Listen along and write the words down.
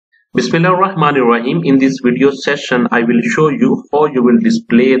Bismillahirrahmanirrahim. In this video session, I will show you how you will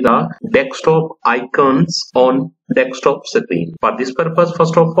display the desktop icons on desktop screen. For this purpose,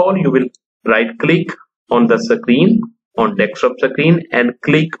 first of all, you will right click on the screen, on desktop screen, and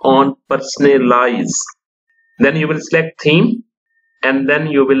click on personalize. Then you will select theme, and then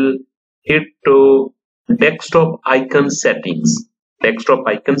you will hit to desktop icon settings. Desktop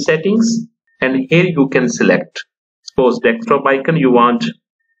icon settings, and here you can select. Suppose desktop icon you want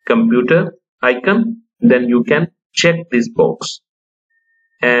computer icon, then you can check this box,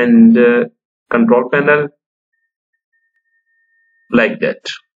 and control panel like that.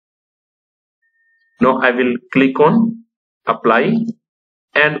 Now I will click on apply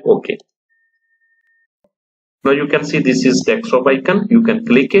and OK. Now you can see this is desktop icon. You can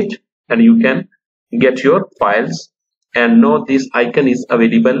click it and you can get your files, and now this icon is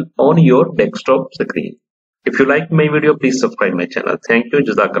available on your desktop screen. If you like my video, please subscribe my channel. Thank you.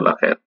 Jazakallah khair.